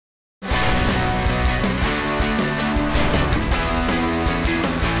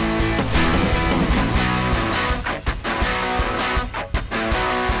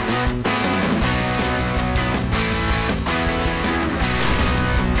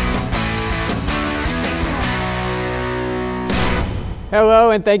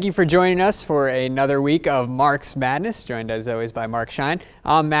Hello, and thank you for joining us for another week of Mark's Madness, joined as always by Mark Shine.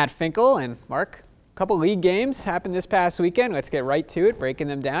 I'm Matt Finkel, and Mark, a couple league games happened this past weekend. Let's get right to it, breaking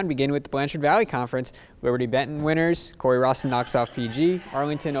them down. Begin with the Blanchard Valley Conference. Liberty Benton winners, Corey Rawson knocks off PG,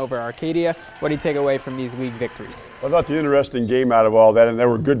 Arlington over Arcadia. What do you take away from these league victories? I thought the interesting game out of all that, and there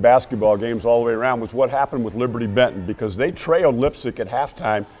were good basketball games all the way around, was what happened with Liberty Benton, because they trailed Lipsick at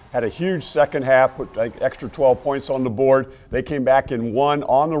halftime, had a huge second half, put like extra 12 points on the board. They came back and won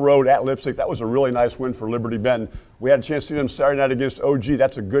on the road at Lipsick. That was a really nice win for Liberty Benton. We had a chance to see them Saturday night against OG.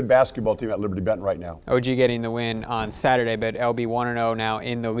 That's a good basketball team at Liberty Benton right now. OG getting the win on Saturday, but LB 1-0 now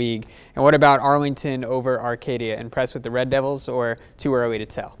in the league. And what about Arlington over Arcadia? Impressed with the Red Devils, or too early to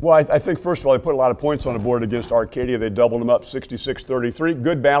tell? Well, I think, first of all, they put a lot of points on the board against Arcadia. They doubled them up 66-33.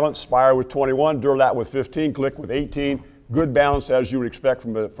 Good balance. Spire with 21, Durlat with 15, Click with 18. Good balance, as you would expect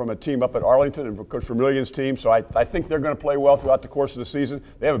from a team up at Arlington and Coach Vermillion's team. So I think they're going to play well throughout the course of the season.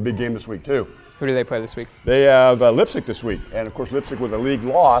 They have a big game this week, too. Who do they play this week? They have Lipsick this week. And, of course, Lipsick with a league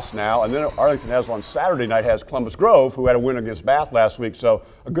loss now. And then Arlington has on Saturday night has Columbus Grove, who had a win against Bath last week. So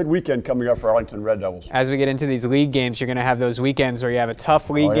a good weekend coming up for Arlington Red Devils. As we get into these league games, you're going to have those weekends where you have a tough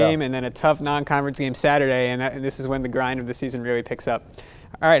league game and then a tough non-conference game Saturday. And this is when the grind of the season really picks up.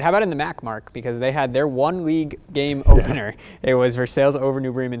 All right, how about in the MAC, Mark? Because they had their one league game opener. It was Versailles over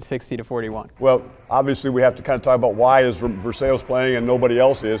New Bremen 60-41. Well, obviously we have to kind of talk about why is Versailles playing and nobody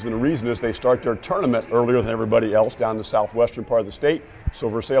else is. And the reason is they start their tournament earlier than everybody else down the southwestern part of the state. So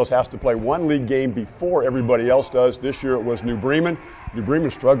Versailles has to play one league game before everybody else does. This year it was New Bremen. New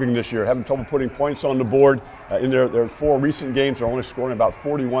Bremen's struggling this year, having trouble putting points on the board. In their four recent games, they're only scoring about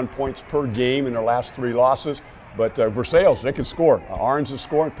 41 points per game in their last three losses. But Versailles, they can score. Arns is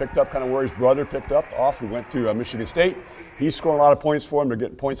scoring, picked up kind of where his brother picked up off, who went to Michigan State. He's scoring a lot of points for them. They're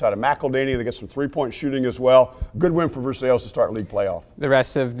getting points out of McEldaney. They get some three-point shooting as well. Good win for Versailles to start league playoff. The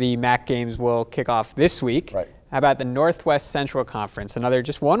rest of the MAC games will kick off this week. Right. How about the Northwest Central Conference? Another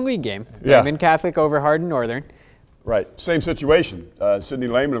just one league game. Yeah. Lehman Catholic over Hardin Northern. Right, same situation. Sidney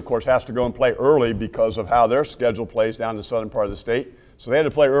Lehman, of course, has to go and play early because of how their schedule plays down in the southern part of the state. So they had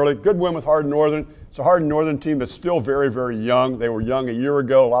to play early. Good win with Hardin Northern. It's a Hardin Northern team that's still very, very young. They were young a year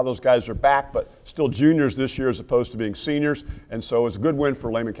ago. A lot of those guys are back, but still juniors this year as opposed to being seniors. And so it's a good win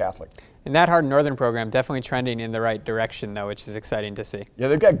for Lehman Catholic. And that Hardin Northern program definitely trending in the right direction, though, which is exciting to see. Yeah,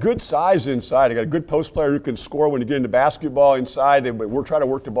 they've got good size inside. They've got a good post player who can score when you get into basketball inside. We're trying to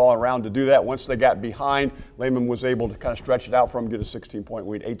work the ball around to do that. Once they got behind, Lehman was able to kind of stretch it out for them, get a 16-point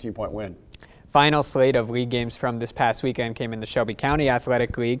win, 18-point win. Final slate of league games from this past weekend came in the Shelby County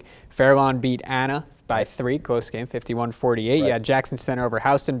Athletic League. Fairlawn beat Anna by 3, close game, 51-48. Right. You had Jackson Center over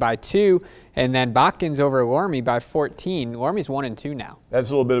Houston by 2, and then Botkins over Lormy by 14. Lormy's 1-2 now. That's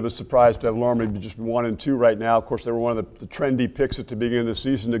a little bit of a surprise to have Lormy just be 1-2 right now. Of course, they were one of the trendy picks at the beginning of the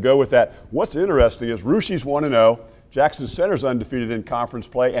season to go with that. What's interesting is Rushie's 1-0. Jackson Center's undefeated in conference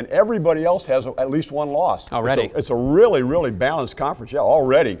play, and everybody else has at least one loss. Already. It's a really, really balanced conference,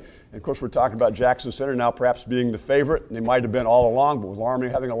 already. And of course, we're talking about Jackson Center now perhaps being the favorite, and they might have been all along, but with Laramie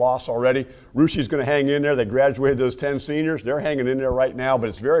having a loss already, Rushie's going to hang in there. They graduated those 10 seniors. They're hanging in there right now, but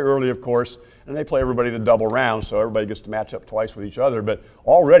it's very early, of course, and they play everybody to double round, so everybody gets to match up twice with each other. But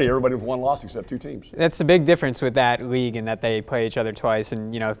already, everybody with one loss except 2 teams. That's the big difference with that league, in that they play each other twice,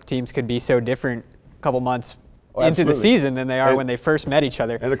 and teams could be so different a couple months into the season than they are when they first met each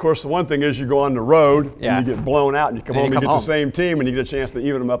other. And of course, the one thing is you go on the road and you get blown out, and you come home and you get the same team, and you get a chance to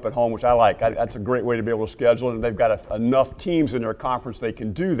even them up at home, which I like. That's a great way to be able to schedule, and they've got enough teams in their conference they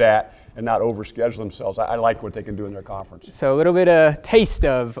can do that and not overschedule themselves. I like what they can do in their conference. So a little bit of taste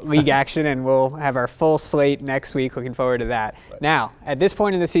of league action, and we'll have our full slate next week. Looking forward to that. Right. Now, at this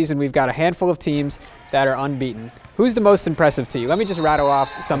point in the season, we've got a handful of teams that are unbeaten. Who's the most impressive to you? Let me just rattle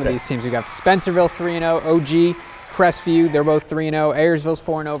off some of these teams. We've got Spencerville 3-0, OG, Crestview, they're both 3-0. Ayersville's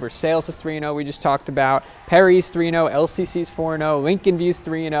 4-0. Versailles is 3-0. We just talked about. Perry's 3-0. LCC's 4-0. Lincoln View's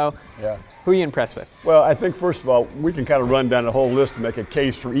 3-0. Yeah. Who are you impressed with? Well, I think first of all, we can kind of run down the whole list to make a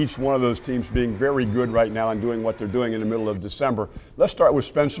case for each one of those teams being very good right now and doing what they're doing in the middle of December. Let's start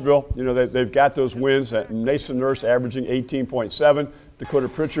with Spencerville. They've got those wins. Mason Nurse averaging 18.7. Dakota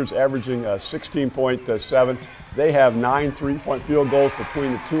Pritchard's averaging 16.7. They have 9 3-point field goals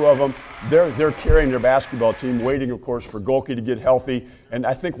between the two of them. They're carrying their basketball team, waiting, of course, for Golke to get healthy. And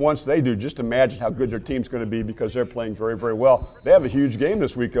I think once they do, just imagine how good their team's going to be, because they're playing very, very well. They have a huge game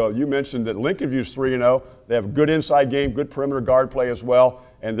this week, though. You mentioned that Lincoln View's 3-0. They have a good inside game, good perimeter guard play as well.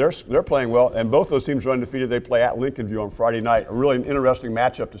 and they're playing well. And both those teams are undefeated. They play at Lincoln View on Friday night. A really interesting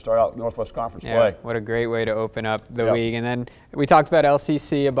matchup to start out Northwest Conference play. What a great way to open up the league. And then we talked about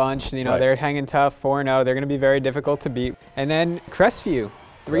LCC a bunch. You know, they're hanging tough, 4-0. They're going to be very difficult to beat. And then Crestview,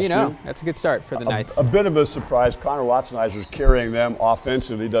 3-0. That's a good start for the Knights. A bit of a surprise. Connor Watsonizer is carrying them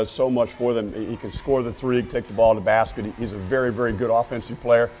offensively. He does so much for them. He can score the three, take the ball to the basket. He's a very, very good offensive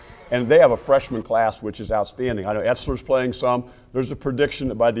player. And they have a freshman class, which is outstanding. I know Etzler's playing some. There's a prediction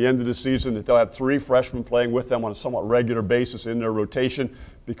that by the end of the season that they'll have 3 freshmen playing with them on a somewhat regular basis in their rotation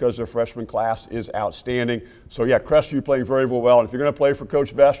because their freshman class is outstanding. So yeah, Crestview playing very, very well. And if you're going to play for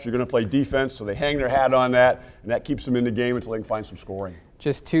Coach Best, you're going to play defense. So they hang their hat on that, and that keeps them in the game until they can find some scoring.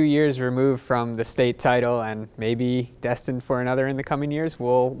 Just 2 years removed from the state title and maybe destined for another in the coming years.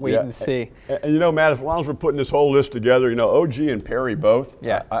 We'll wait and see. And you know, Matt, as long as we're putting this whole list together, you know, OG and Perry both.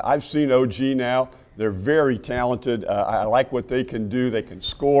 Yeah. I've seen OG now. They're very talented. I like what they can do. They can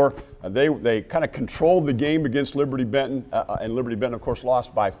score. They kind of controlled the game against Liberty Benton, and Liberty Benton, of course,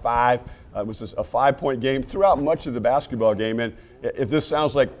 lost by 5. It was a 5-point game throughout much of the basketball game. And if this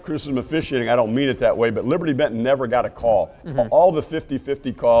sounds like criticism of officiating, I don't mean it that way, but Liberty Benton never got a call. All the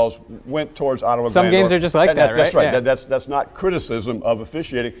 50-50 calls went towards Ottawa. Some games are just like that, right? That's right. Yeah. That's not criticism of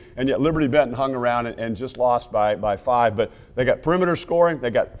officiating. And yet Liberty Benton hung around and just lost by 5. But they got perimeter scoring.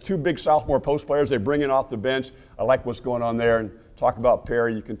 They got 2 big sophomore post players they bring in off the bench. I like what's going on there. And talk about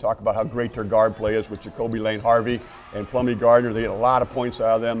Perry. You can talk about how great their guard play is with Jacoby Lane Harvey and Plumlee Gardner. They get a lot of points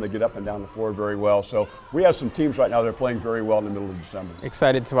out of them. They get up and down the floor very well. So we have some teams right now that are playing very well in the middle of December.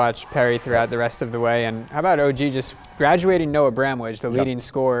 Excited to watch Perry throughout the rest of the way. And how about OG just graduating Noah Bramwich, the leading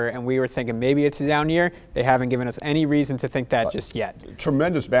scorer, and we were thinking maybe it's a down year. They haven't given us any reason to think that just yet.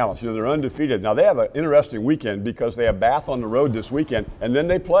 Tremendous balance. You know, they're undefeated. Now they have an interesting weekend because they have Bath on the road this weekend, and then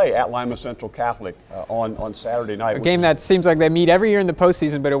they play at Lima Central Catholic on Saturday night. A game that seems like they meet every year in the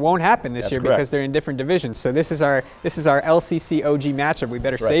postseason, but it won't happen this year because they're in different divisions. So this is our LCC OG matchup. We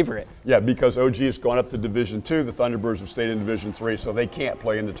better savor it. Yeah, because OG has gone up to Division II. The Thunderbirds have stayed in Division III, so they can't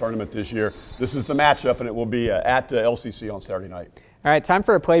play in the tournament this year. This is the matchup, and it will be at LCC on Saturday night. All right, time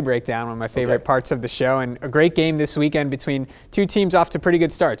for a play breakdown, one of my favorite parts of the show, and a great game this weekend between 2 teams off to pretty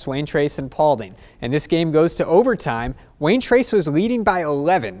good starts, Wayne Trace and Paulding. And this game goes to overtime. Wayne Trace was leading by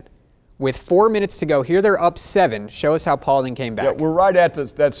 11 with 4 minutes to go. Here they're up 7. Show us how Paulding came back. Yeah, we're right at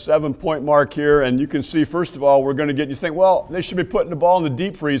that 7-point mark here, and you can see, first of all, we're going to get, you think, well, they should be putting the ball in the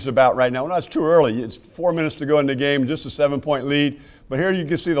deep freeze about right now. Well, no, it's too early. It's 4 minutes to go in the game, just a 7-point lead. But here you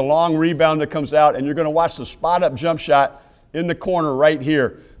can see the long rebound that comes out, and you're going to watch the spot-up jump shot in the corner right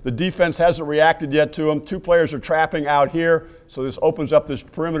here. The defense hasn't reacted yet to them. 2 players are trapping out here, so this opens up this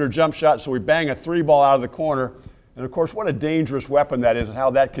perimeter jump shot, so we bang a 3 ball out of the corner. And, of course, what a dangerous weapon that is and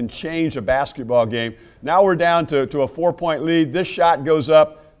how that can change a basketball game. Now we're down to a 4-point lead. This shot goes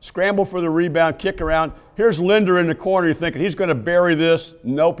up, scramble for the rebound, kick around. Here's Linder in the corner. You're thinking he's going to bury this.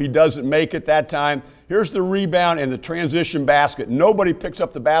 Nope, he doesn't make it that time. Here's the rebound and the transition basket. Nobody picks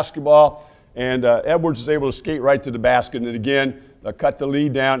up the basketball, and Edwards is able to skate right to the basket. And again, cut the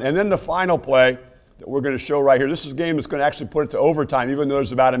lead down. And then the final play that we're going to show right here. This is a game that's going to actually put it to overtime, even though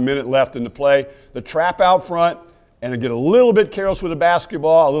there's about a minute left in the play. The trap out front, and get a little bit careless with the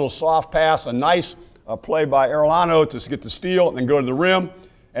basketball, a little soft pass, a nice play by Arellano to get the steal and then go to the rim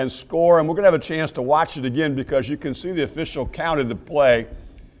and score. And we're going to have a chance to watch it again because you can see the official counted the play.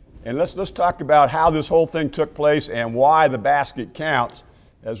 And let's talk about how this whole thing took place and why the basket counts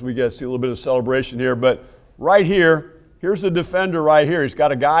as we get to see a little bit of celebration here. But right here, here's the defender right here. He's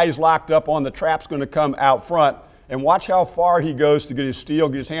got a guy he's locked up on. The trap's going to come out front. And watch how far he goes to get his steal,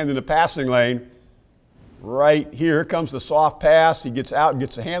 get his hand in the passing lane. Right here comes the soft pass. He gets out and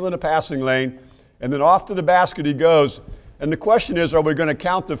gets a hand in the passing lane, and then off to the basket he goes. And the question is, are we going to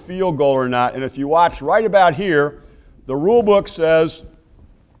count the field goal or not? And if you watch right about here, the rule book says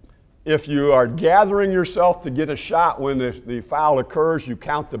if you are gathering yourself to get a shot when the foul occurs, you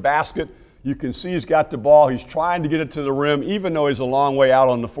count the basket. You can see he's got the ball. He's trying to get it to the rim, even though he's a long way out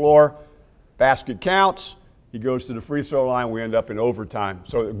on the floor. Basket counts. He goes to the free throw line. We end up in overtime.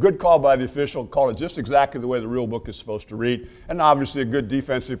 So a good call by the official. Call it just exactly the way the rule book is supposed to read. And obviously a good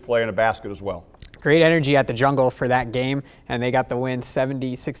defensive play and a basket as well. Great energy at the Jungle for that game, and they got the win.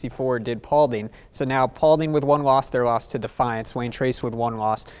 70-64 did Paulding. So now Paulding with 1 loss, their loss to Defiance. Wayne Trace with 1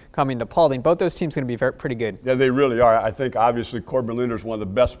 loss coming to Paulding. Both those teams going to be pretty good. Yeah, they really are. I think obviously Corbin Linder is one of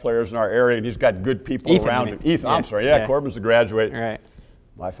the best players in our area, and he's got good people around him. Ethan, I'm sorry. Yeah, Corbin's a graduate. Right.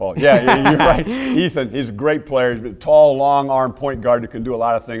 My fault. Yeah, you're right. Ethan, he's a great player. He's a tall, long-arm point guard who can do a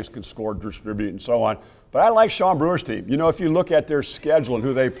lot of things, can score, distribute, and so on. But I like Sean Brewer's team. You know, if you look at their schedule and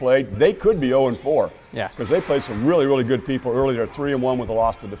who they played, they could be 0-4. Yeah. Because they played some really, really good people early. They're 3-1 with a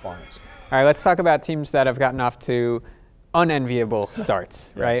loss to Defiance. All right, let's talk about teams that have gotten off to unenviable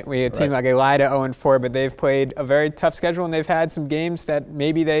starts, right? We had a team like Elida 0-4, but they've played a very tough schedule, and they've had some games that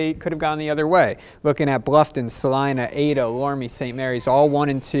maybe they could have gone the other way. Looking at Bluffton, Salina, Ada, Lorme, St. Mary's, all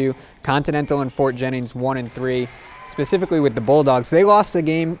 1-2. Continental and Fort Jennings 1-3. Specifically with the Bulldogs, they lost a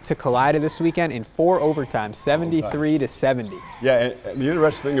game to Elida this weekend in 4 overtimes, 73-70. Yeah, and the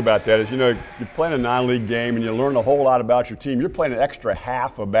interesting thing about that is, you know, you're playing a non-league game and you learn a whole lot about your team. You're playing an extra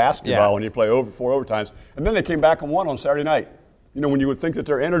half of basketball when you play 4 overtimes. And then they came back and won on Saturday night. You know, when you would think that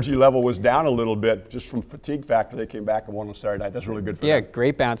their energy level was down a little bit, just from fatigue factor, they came back and won on Saturday night. That's really good for them. Yeah,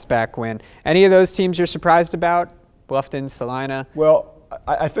 great bounce back win. Any of those teams you're surprised about? Bluffton, Salina? Well,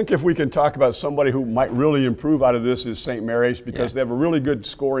 I think if we can talk about somebody who might really improve out of this is St. Mary's, because they have a really good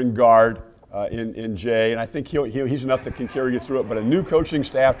scoring guard in Jay, and I think he's enough that can carry you through it. But a new coaching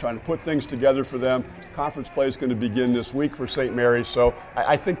staff trying to put things together for them. Conference play is going to begin this week for St. Mary's, so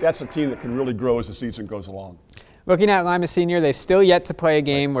I think that's a team that can really grow as the season goes along. Looking at Lima Senior, they've still yet to play a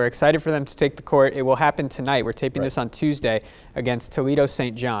game. We're excited for them to take the court. It will happen tonight. We're taping this on Tuesday against Toledo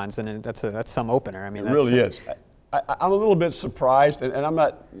St. John's, and that's some opener. I mean, it really is. I'm a little bit surprised, and I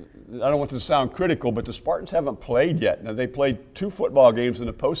don't want to sound critical, but the Spartans haven't played yet. Now, they played 2 football games in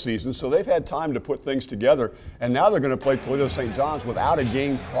the postseason, so they've had time to put things together, and now they're going to play Toledo St. John's without a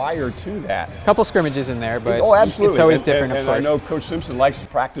game prior to that. A couple scrimmages in there, but absolutely. It's always different, of course. And I know Coach Simpson likes to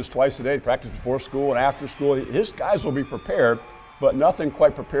practice twice a day, practice before school and after school. His guys will be prepared, but nothing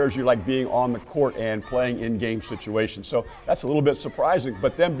quite prepares you like being on the court and playing in-game situations. So that's a little bit surprising.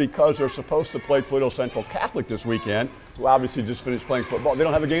 But then because they're supposed to play Toledo Central Catholic this weekend, who obviously just finished playing football, they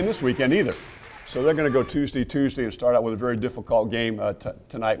don't have a game this weekend either. So they're going to go Tuesday and start out with a very difficult game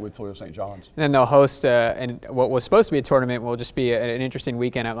tonight with Toledo St. John's. And then they'll host, and what was supposed to be a tournament will just be an interesting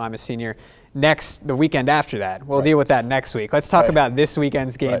weekend at Lima Senior. The weekend after that. We'll deal with that next week. Let's talk about this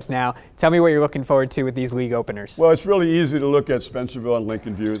weekend's games now. Tell me what you're looking forward to with these league openers. Well, it's really easy to look at Spencerville and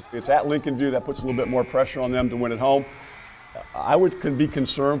Lincoln View. It's at Lincoln View. That puts a little bit more pressure on them to win at home. I would be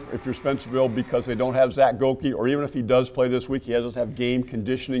concerned if you're Spencerville because they don't have Zach Goelke, or even if he does play this week, he doesn't have game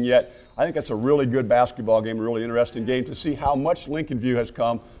conditioning yet. I think that's a really good basketball game, a really interesting game to see how much Lincoln View has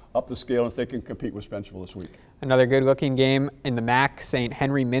come up the scale and if they can compete with Spencerville this week. Another good-looking game in the MAC, St.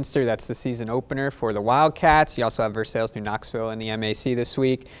 Henry Minster. That's the season opener for the Wildcats. You also have Versailles New Knoxville in the MAC this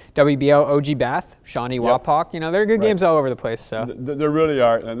week. WBO OG Bath, Shawnee Wapak. You know, there are good games all over the place. So there really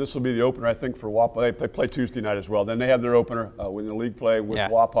are, and this will be the opener, I think, for Wapak. They play Tuesday night as well. Then they have their opener with the league play with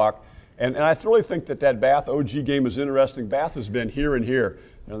Wapak. And I really think that Bath OG game is interesting. Bath has been here and here.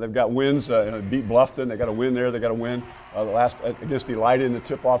 You know, they've got wins, beat Bluffton. They got a win there. They got a win the last against Elida in the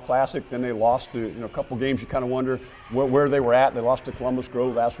Tip-Off Classic. Then they lost to a couple games. You kind of wonder where they were at. They lost to Columbus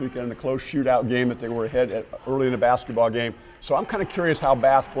Grove last weekend in a close shootout game that they were ahead early in the basketball game. So I'm kind of curious how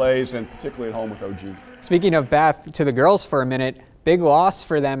Bath plays, and particularly at home with OG. Speaking of Bath, to the girls for a minute. Big loss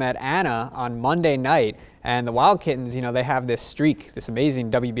for them at Anna on Monday night. And the Wild Kittens, you know, they have this streak, this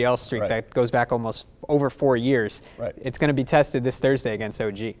amazing WBL streak that goes back almost over 4 years. It's going to be tested this Thursday against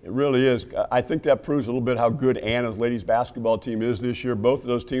OG. It really is. I think that proves a little bit how good Anna's ladies basketball team is this year. Both of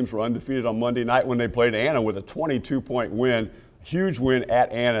those teams were undefeated on Monday night when they played Anna with a 22-point win. Huge win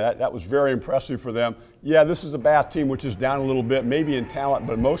at Anna. That was very impressive for them. Yeah, this is a Bath team which is down a little bit, maybe in talent,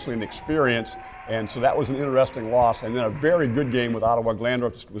 but mostly in experience. And so that was an interesting loss. And then a very good game with Ottawa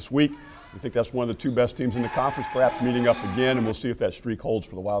Glandorf this week. I think that's one of the 2 best teams in the conference, perhaps meeting up again, and we'll see if that streak holds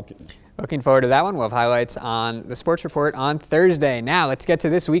for the Wild Kittens. Looking forward to that one. We'll have highlights on the Sports Report on Thursday. Now, let's get to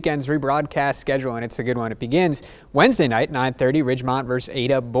this weekend's rebroadcast schedule, and it's a good one. It begins Wednesday night, 9:30, Ridgemont versus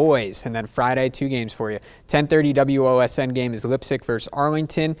Ada boys. And then Friday, 2 games for you. 10:30 WOSN game is Lipsick versus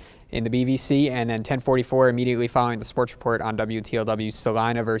Arlington in the BVC, and then 10:44 immediately following the Sports Report on WTLW,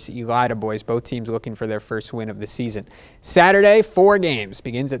 Salina versus Elida boys, both teams looking for their first win of the season. Saturday, 4 games,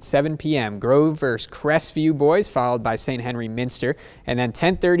 begins at 7 p.m. Grove versus Crestview boys, followed by St. Henry Minster, and then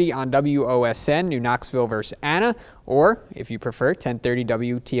 10:30 on WOSN, New Knoxville versus Anna, or if you prefer, 10:30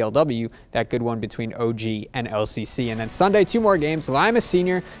 WTLW, that good one between OG and LCC. And then Sunday, 2 more games, Lima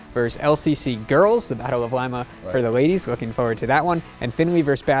Senior versus LCC girls, the Battle of Lima for the ladies. Looking forward to that one. And Findlay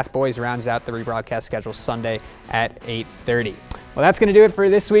versus Bath boys rounds out the rebroadcast schedule Sunday at 8:30. Well, that's going to do it for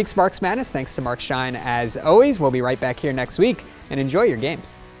this week's Marks Madness. Thanks to Mark Shine as always. We'll be right back here next week, and enjoy your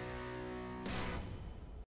games.